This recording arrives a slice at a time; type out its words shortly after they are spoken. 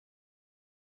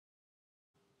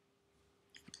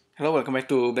Hello, welcome back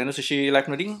to Blender Sushi Live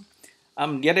Noding.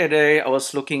 The other day I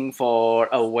was looking for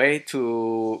a way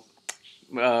to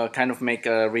kind of make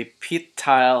a repeat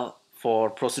tile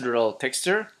for procedural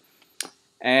texture,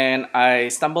 and I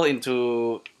stumbled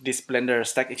into this Blender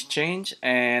Stack Exchange,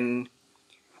 and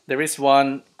there is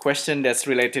one question that's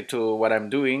related to what I'm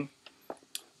doing.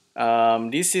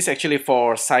 This is actually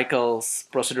for cycles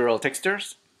procedural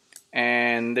textures,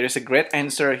 and there is a great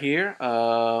answer here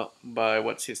by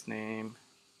what's his name?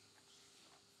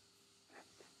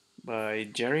 By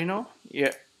Jerino.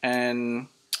 Yeah, and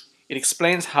it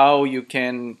explains how you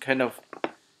can kind of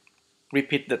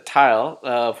repeat the tile.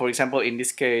 For example, in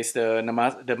this case, the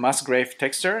Musgrave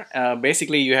texture.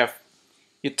 Basically,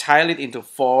 you tile it into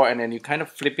four, and then you kind of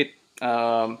flip it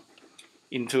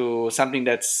into something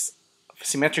that's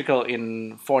symmetrical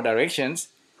in four directions.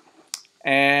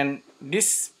 And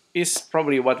this is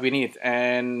probably what we need.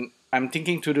 And I'm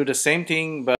thinking to do the same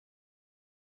thing, but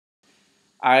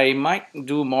I might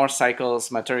do more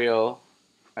cycles material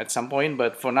at some point,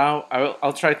 but for now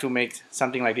I'll try to make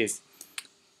something like this.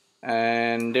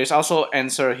 And there's also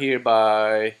answer here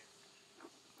by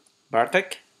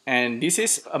Bartek, and this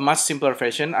is a much simpler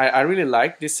version. I really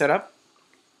like this setup,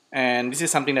 and this is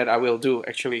something that I will do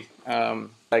actually, a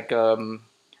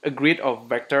grid of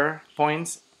vector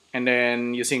points, and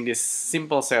then using this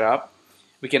simple setup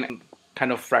we can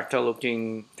kind of fractal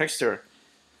looking texture.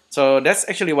 So that's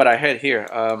actually what I had here.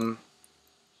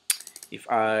 If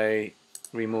I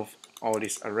remove all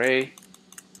this array,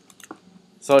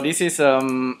 so this is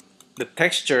the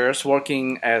textures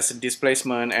working as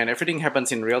displacement, and everything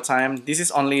happens in real time. This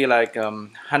is only like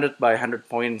 100 by 100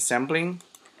 point sampling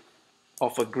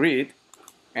of a grid,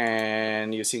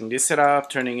 and using this setup,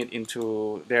 turning it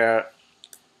into there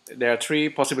are three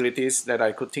possibilities that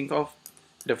I could think of.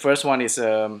 The first one is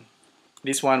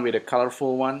this one with a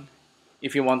colorful one.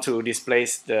 If you want to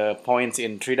displace the points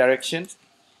in three directions,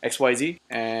 X, Y, Z,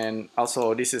 and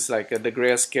also this is like the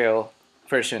grayscale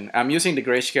version. I'm using the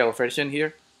grayscale version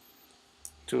here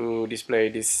to display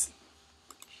this,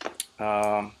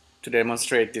 to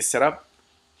demonstrate this setup.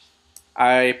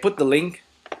 I put the link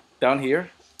down here,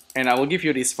 and I will give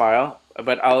you this file,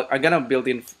 but I'm gonna build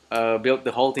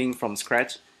the whole thing from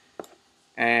scratch,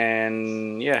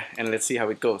 and yeah, and let's see how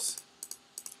it goes.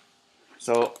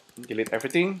 So delete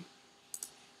everything,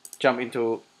 jump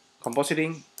into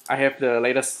compositing. I have the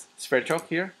latest Sverchok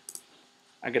here.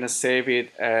 I'm gonna save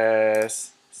it as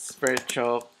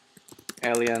Sverchok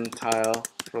alien tile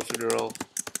procedural,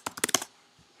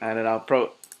 and then I'll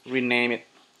rename it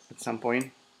at some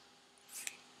point.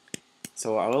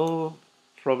 So I will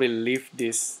probably leave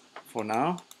this for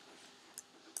now,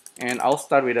 and I'll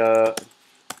start with a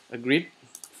grid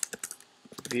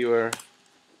viewer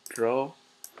draw.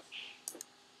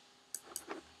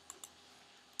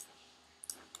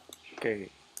 Okay,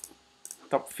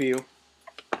 top view,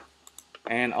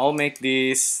 and I'll make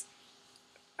this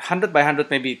 100 by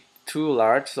 100, maybe too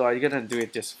large, so I'm gonna do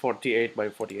it just 48 by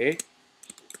 48.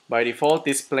 By default,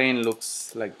 this plane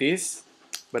looks like this,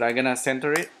 but I'm gonna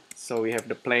center it so we have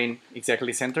the plane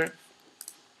exactly centered.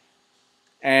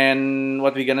 And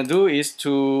what we're gonna do is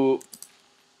to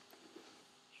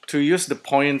use the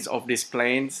points of these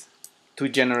planes to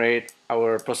generate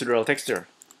our procedural texture.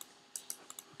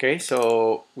 Okay,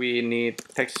 so we need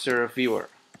texture viewer.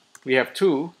 We have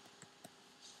two.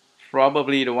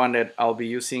 Probably the one that I'll be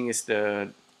using is the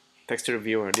texture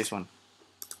viewer, this one.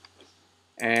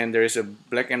 And there is a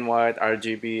black and white,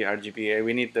 RGB, RGBA.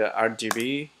 We need the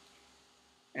RGB,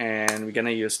 and we're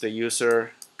gonna use the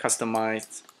user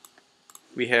customized.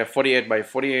 We have 48 by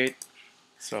 48,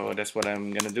 so that's what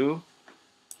I'm gonna do.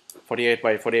 48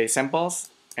 by 48 samples,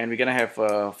 and we're gonna have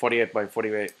 48 by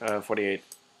 48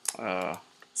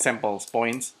 samples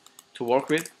points to work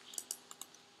with.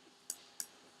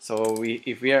 So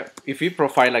if we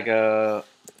profile like a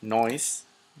noise,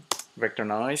 vector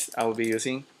noise, I will be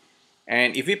using.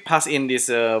 And if we pass in these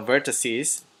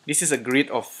vertices, this is a grid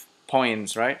of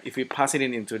points, right? If we pass it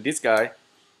into this guy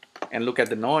and look at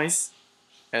the noise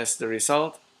as the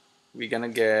result, we're gonna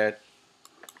get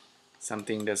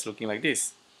something that's looking like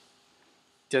this.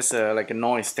 Just like a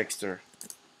noise texture.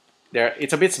 There,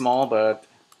 it's a bit small, but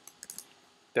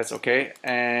that's okay.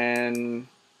 And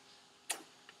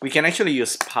we can actually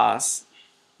use pass.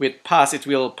 With pass, it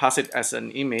will pass it as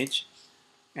an image,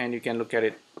 and you can look at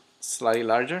it slightly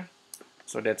larger.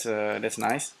 So that's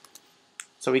nice.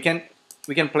 So we can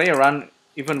play around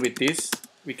even with this.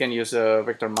 We can use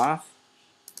vector math,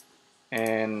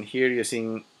 and here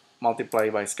using multiply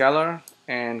by scalar,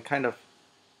 and kind of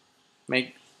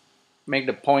make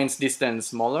the points distance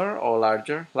smaller or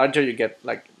larger. Larger you get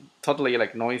like totally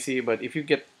like noisy, but if you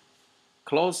get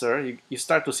closer, you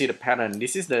start to see the pattern.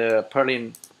 This is the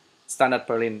Perlin, standard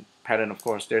Perlin pattern, of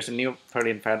course. There's a new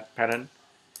Perlin pattern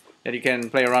that you can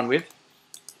play around with.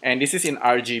 And this is in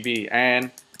RGB.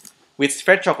 And with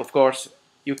Sverchok, of course,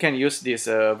 you can use this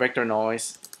vector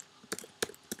noise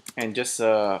and just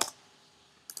add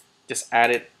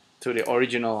it to the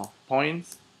original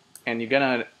points. And you're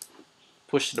gonna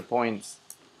push the points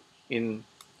in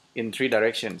 3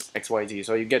 directions, X, Y, Z.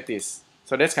 So you get this.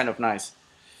 So that's kind of nice.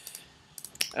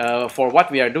 For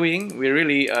what we are doing, we're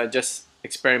really just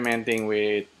experimenting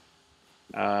with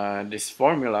this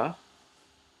formula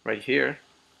right here.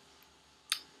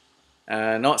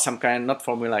 Not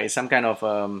formula, it's some kind of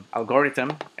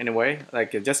algorithm anyway,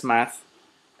 like just math,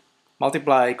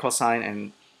 multiply cosine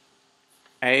and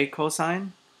a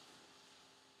cosine.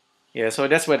 Yeah, so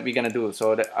that's what we're gonna do.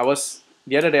 So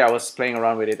the other day I was playing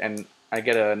around with it and I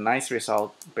get a nice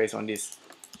result based on this.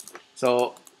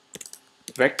 So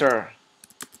vector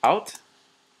out,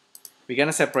 we're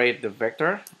gonna separate the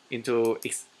vector into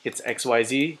its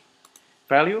XYZ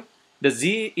value. The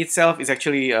Z itself is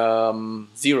actually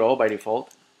 0 by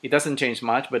default. It doesn't change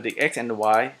much, but the X and the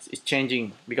Y is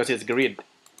changing because it's a grid.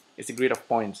 It's a grid of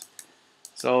points.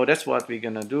 So that's what we're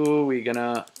gonna do. We're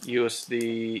gonna use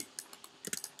the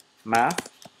math,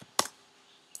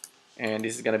 and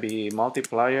this is gonna be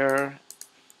multiplier,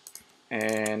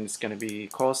 and it's gonna be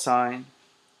cosine,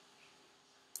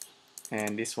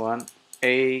 and this one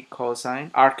a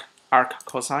cosine, arc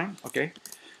cosine. Okay,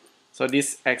 so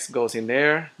this X goes in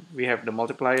there, we have the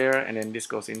multiplier, and then this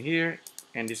goes in here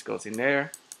and this goes in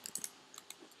there,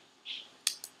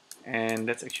 and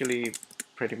that's actually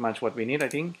pretty much what we need, I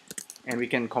think. And we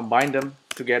can combine them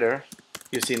together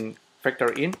using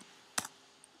vector in.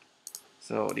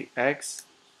 So the X,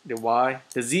 the Y,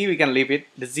 the Z we can leave it.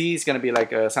 The Z is gonna be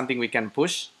like something we can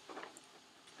push.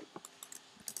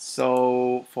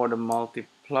 So for the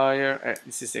multiplier,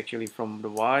 this is actually from the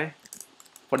Y.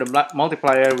 For the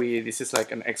multiplier, this is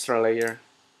like an extra layer.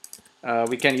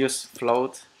 We can use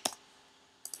float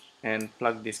and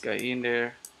plug this guy in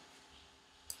there.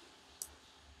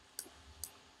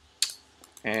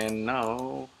 And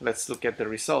now let's look at the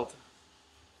result.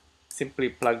 Simply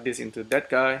plug this into that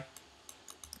guy,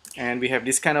 and we have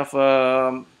this kind of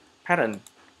pattern.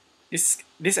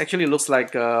 This actually looks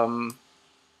like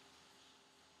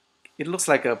it looks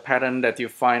like a pattern that you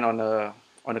find on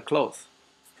a cloth.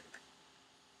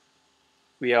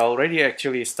 We are already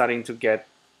actually starting to get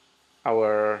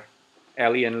our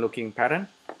alien looking pattern.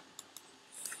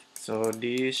 So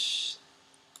this,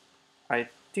 I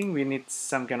think we need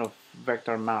some kind of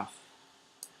vector math.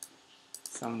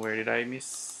 Somewhere did I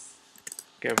miss?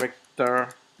 Okay, vector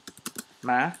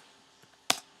math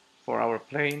for our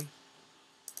plane.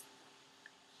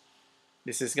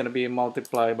 This is going to be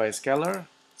multiplied by scalar,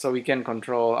 so we can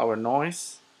control our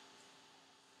noise.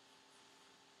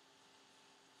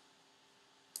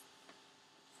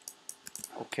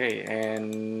 Okay,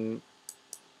 and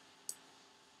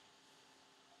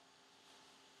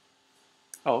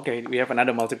okay, we have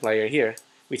another multiplier here,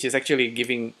 which is actually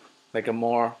giving like a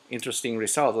more interesting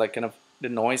result, like kind of the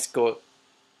noise go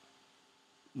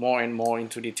more and more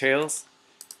into details.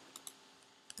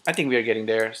 I think we are getting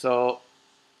there. So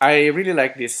I really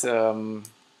like this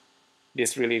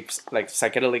this really like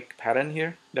psychedelic pattern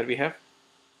here that we have.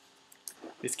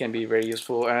 This can be very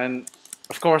useful, and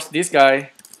of course this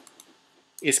guy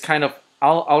is kind of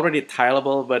already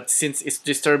tileable, but since it's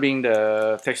disturbing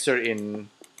the texture in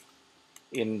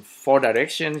 4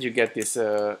 directions, you get this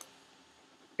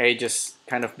edges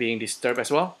kind of being disturbed as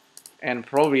well, and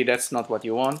probably that's not what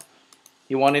you want.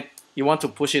 You want to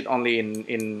push it only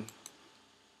in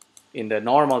the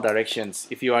normal directions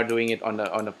if you are doing it on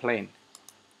the plane.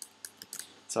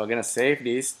 So I'm gonna save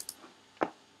this,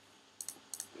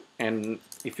 and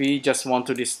if we just want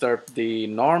to disturb the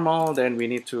normal, then we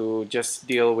need to just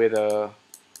deal with a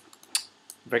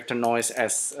vector noise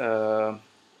as a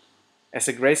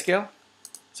grayscale.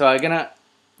 So I'm gonna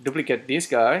duplicate this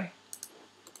guy,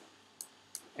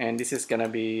 and this is gonna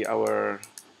be our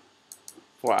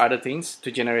for other things to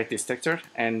generate this texture,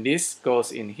 and this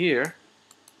goes in here,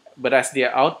 but as the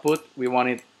output we want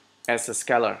it as a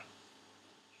scalar.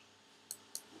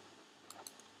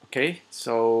 Okay,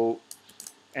 so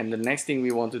and the next thing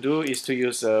we want to do is to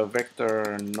use a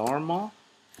vector normal,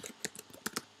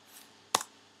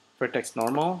 vertex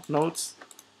normal nodes,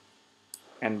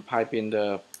 and pipe in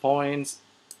the points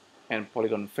and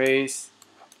polygon face,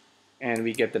 and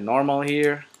we get the normal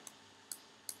here.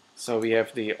 So we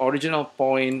have the original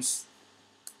points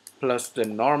plus the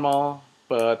normal,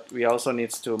 but we also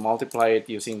need to multiply it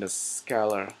using the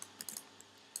scalar.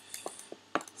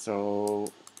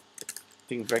 So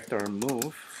think vector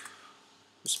move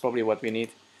is probably what we need.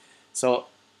 So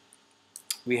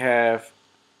we have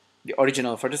the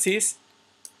original vertices,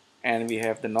 and we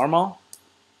have the normal,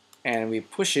 and we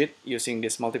push it using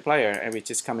this multiplier, which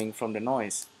is coming from the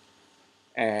noise.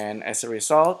 And as a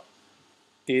result,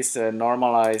 this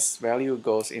normalized value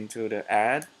goes into the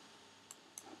add,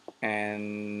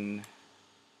 and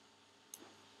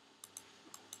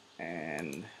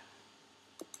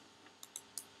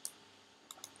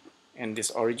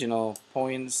this original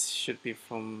points should be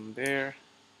from there.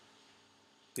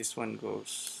 This one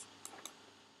goes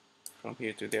from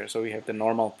here to there. So we have the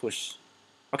normal push.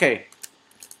 Okay,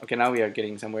 now we are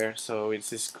getting somewhere. So is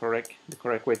this correct? The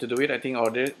correct way to do it, I think, or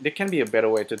there can be a better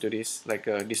way to do this, like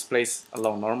displace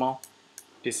along normal.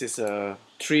 This is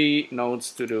 3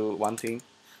 nodes to do one thing.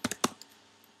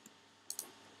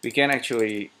 We can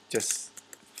actually just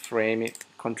frame it,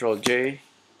 Control J.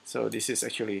 So this is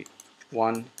actually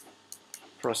one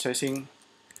processing,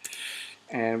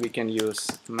 and we can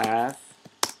use math.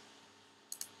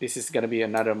 This is going to be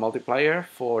another multiplier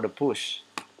for the push.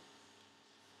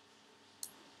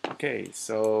 Okay,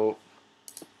 so,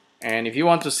 and if you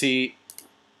want to see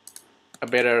a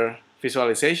better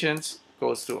visualizations,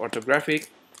 goes to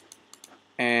orthographic,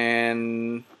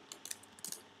 and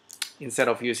instead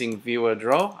of using viewer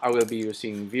draw, I will be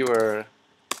using viewer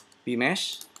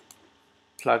bmesh.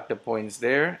 Plug the points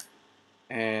there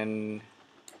and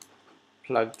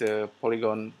plug the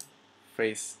polygon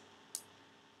face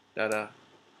data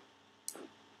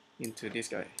into this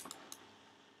guy.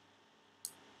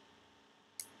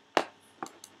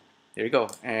 There you go,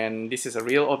 and this is a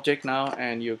real object now,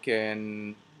 and you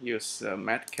can use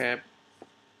matcap,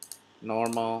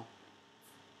 normal,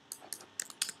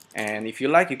 and if you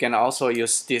like, you can also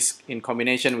use this in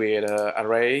combination with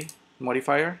array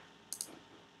modifier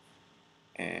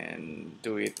and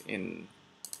do it in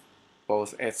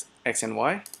both x and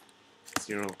y,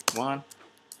 0, 1.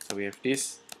 So we have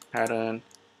this pattern,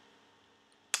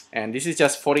 and this is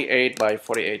just 48 by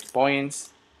 48 points.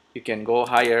 You can go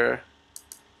higher,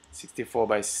 64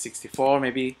 by 64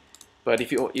 maybe, but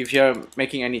if you're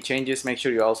making any changes, make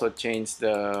sure you also change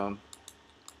the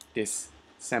this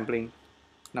sampling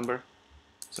number.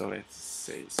 So let's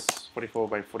say 44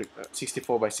 by 40,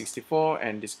 64 by 64,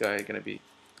 and this guy gonna be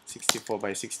 64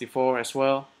 by 64 as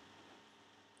well.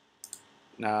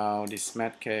 Now this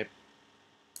matcap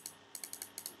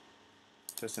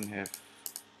doesn't have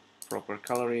proper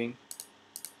coloring.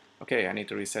 Okay, I need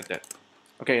to reset that.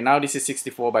 Okay, now this is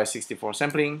 64 by 64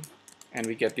 sampling, and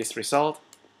we get this result,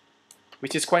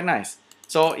 which is quite nice.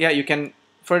 So yeah, you can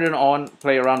further on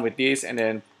play around with this, and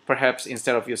then perhaps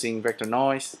instead of using vector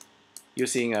noise,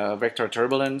 using a vector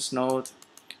turbulence node,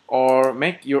 or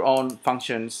make your own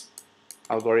functions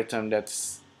algorithm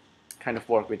that's kind of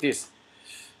work with this.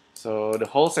 So the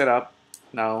whole setup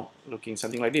now looking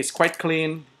something like this, quite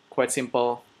clean, quite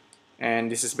simple,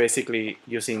 and this is basically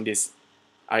using this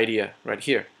idea right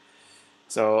here.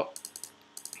 So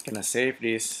I'm gonna save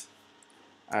this.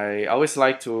 I always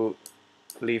like to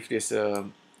leave this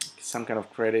some kind of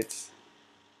credits,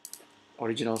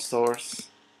 original source.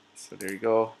 So there you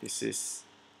go. This is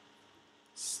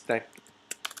stack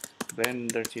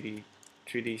Blender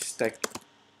 3D stack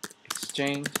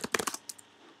exchange.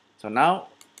 So now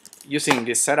using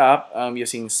this setup,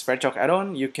 using Sverchok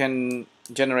add-on, you can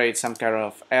generate some kind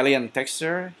of alien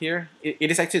texture here. It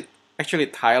is actually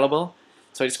tileable,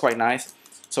 so it's quite nice.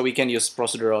 So we can use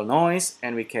procedural noise,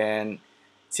 and we can,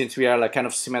 since we are like kind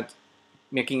of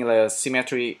making a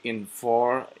symmetry in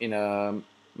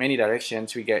many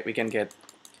directions, we can get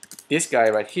this guy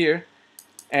right here.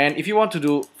 And if you want to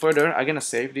do further, I'm gonna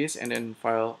save this and then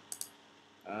file,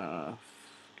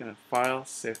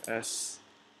 save as.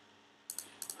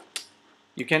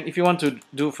 You can, if you want to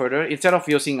do further, instead of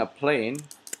using a plane,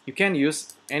 you can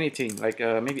use anything like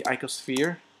maybe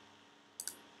icosphere.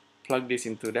 Plug this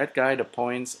into that guy, the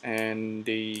points and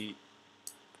the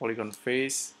polygon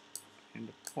face and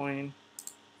the point.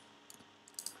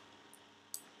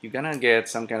 You're gonna get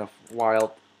some kind of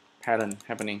wild pattern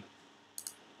happening.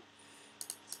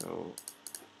 So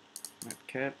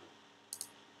matcap.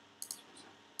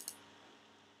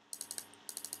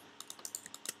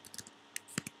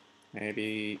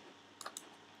 Maybe,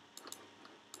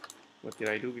 what did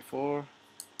I do before?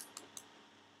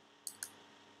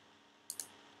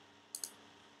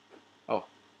 Oh,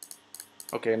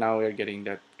 okay, now we're getting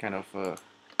that kind of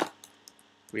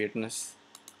weirdness.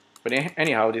 But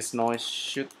anyhow, this noise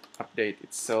should update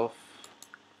itself.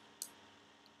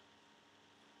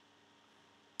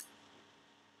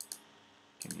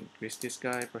 Can increase this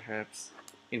guy, perhaps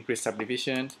increase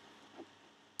subdivision.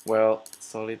 Well,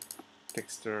 solid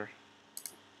texture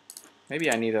Maybe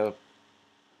I need a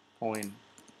point.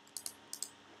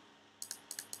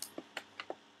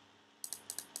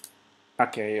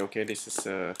 Okay, this is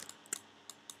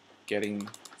getting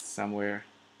somewhere.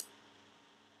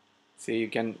 See, you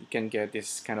can get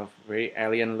this kind of very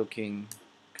alien looking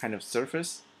kind of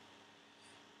surface.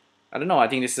 I don't know, I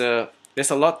think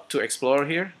there's a lot to explore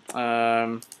here.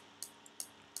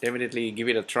 Definitely give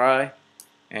it a try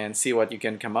and see what you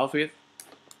can come out with.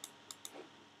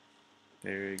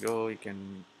 There you go, you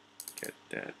can get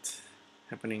that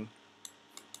happening.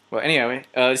 Well, anyway,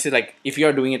 this is like if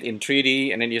you're doing it in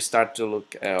 3D and then you start to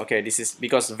look, okay, this is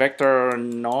because vector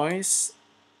noise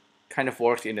kind of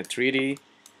works in the 3D,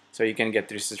 so you can get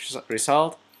this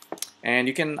result. And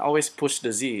you can always push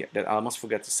the Z. That I almost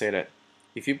forgot to say that.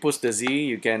 If you push the Z,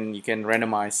 you can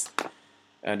randomize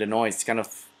the noise kind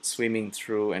of swimming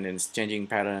through and then it's changing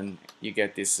pattern. You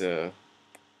get this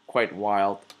quite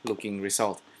wild looking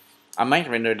result. I might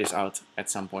render this out at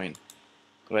some point.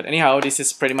 But anyhow, this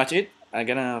is pretty much it. I'm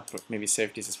gonna maybe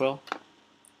save this as well.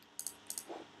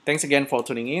 Thanks again for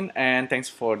tuning in, and thanks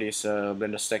for this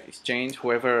Blender Stack Exchange.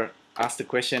 Whoever asked the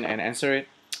question and answer it,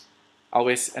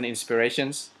 always an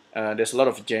inspiration. There's a lot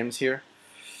of gems here.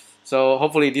 So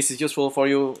hopefully this is useful for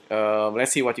you.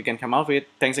 Let's see what you can come out with.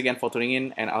 Thanks again for tuning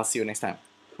in, and I'll see you next time.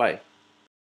 Bye.